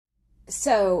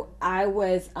So I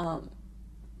was,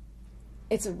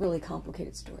 it's a really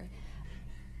complicated story.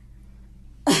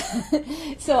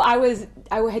 So I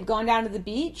had gone down to the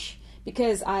beach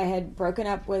because I had broken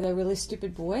up with a really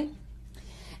stupid boy.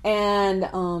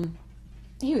 And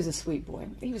he was a sweet boy.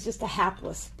 He was just a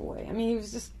hapless boy. I mean, he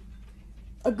was just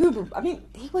a goober. I mean,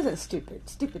 he wasn't stupid.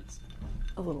 Stupid's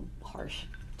a little harsh.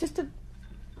 Just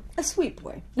a sweet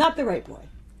boy. Not the right boy.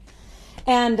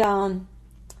 And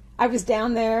I was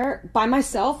down there by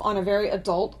myself on a very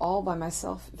adult, all by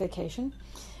myself vacation.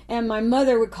 And my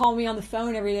mother would call me on the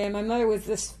phone every day. My mother was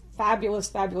this fabulous,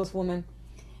 fabulous woman.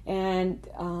 And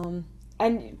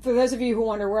for those of you who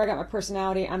wonder where I got my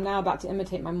personality, I'm now about to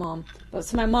imitate my mom. But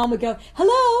so my mom would go,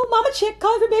 "Hello, Mama Chick,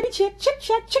 calling for baby Chick, Chick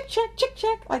Check, Chick Check, Chick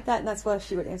Check," like that. And that's why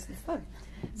she would answer the phone.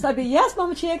 So I'd be, "Yes,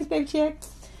 Mama Chick, it's baby Chick."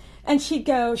 And she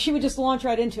would just launch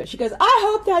right into it. She goes, "I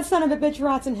hope that son of a bitch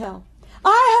rots in hell.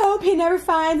 I hope he never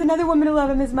finds another woman to love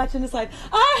him as much in his life.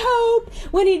 I hope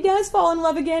when he does fall in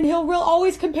love again, he'll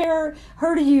always compare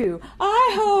her to you.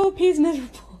 I hope he's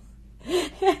miserable."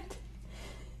 And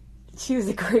she was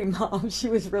a great mom. She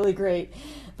was really great.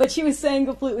 But she was saying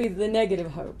completely the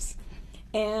negative hopes.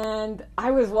 And I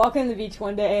was walking on the beach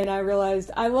one day and I realized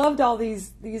I loved all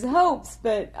these hopes,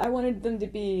 but I wanted them to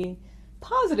be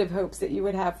positive hopes that you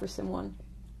would have for someone.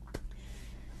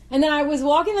 And then I was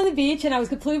walking on the beach and I was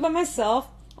completely by myself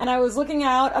and I was looking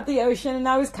out at the ocean and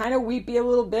I was kind of weepy a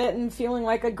little bit and feeling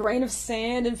like a grain of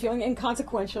sand and feeling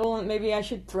inconsequential, and maybe I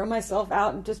should throw myself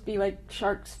out and just be like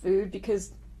shark's food,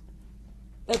 because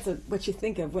that's what you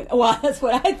think of that's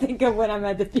what I think of when I'm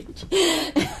at the beach.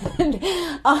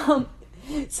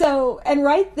 And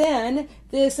right then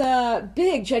this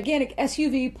big gigantic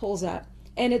SUV pulls up.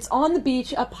 And it's on the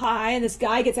beach up high, and this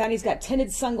guy gets out, and he's got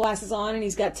tinted sunglasses on, and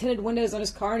he's got tinted windows on his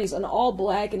car, and he's in all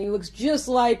black, and he looks just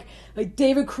like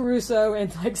David Caruso in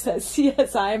like that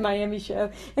CSI Miami show,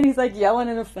 and he's like yelling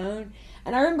in a phone.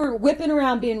 And I remember whipping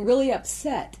around being really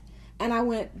upset, and I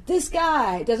went, this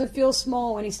guy doesn't feel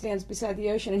small when he stands beside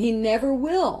the ocean, and he never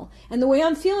will. And the way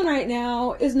I'm feeling right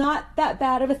now is not that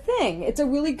bad of a thing. It's a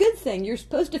really good thing. You're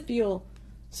supposed to feel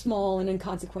small and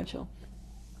inconsequential.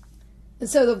 And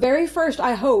so the very first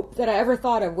I hope that I ever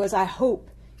thought of was, I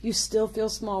hope you still feel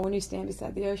small when you stand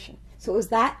beside the ocean. So it was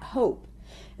that hope.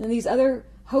 And these other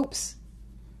hopes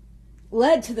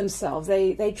led to themselves.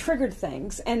 They triggered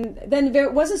things. And then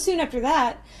it wasn't soon after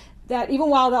that even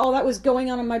while all that was going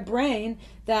on in my brain,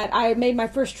 that I made my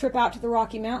first trip out to the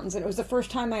Rocky Mountains. And it was the first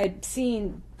time I had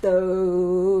seen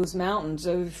those mountains,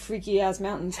 those freaky ass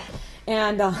mountains.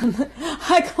 And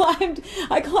I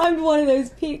climbed one of those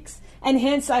peaks. And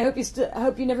hence, I hope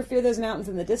you never fear those mountains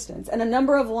in the distance. And a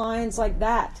number of lines like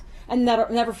that, and that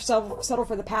never settle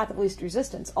for the path of least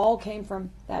resistance, all came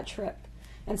from that trip.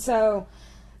 And so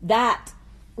that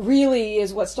really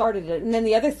is what started it. And then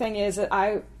the other thing is that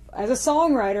as a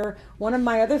songwriter, one of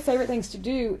my other favorite things to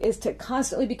do is to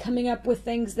constantly be coming up with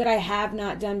things that I have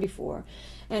not done before.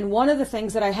 And one of the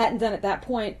things that I hadn't done at that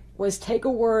point was take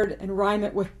a word and rhyme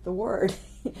it with the word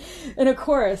in a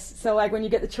chorus. So like when you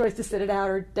get the choice to sit it out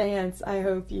or dance, I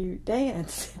hope you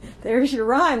dance. There's your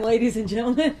rhyme, ladies and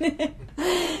gentlemen.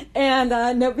 And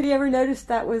nobody ever noticed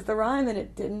that was the rhyme, and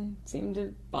it didn't seem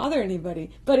to bother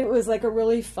anybody. But it was like a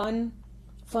really fun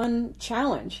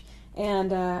challenge.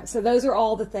 And so those are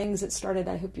all the things that started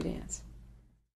I Hope You Dance.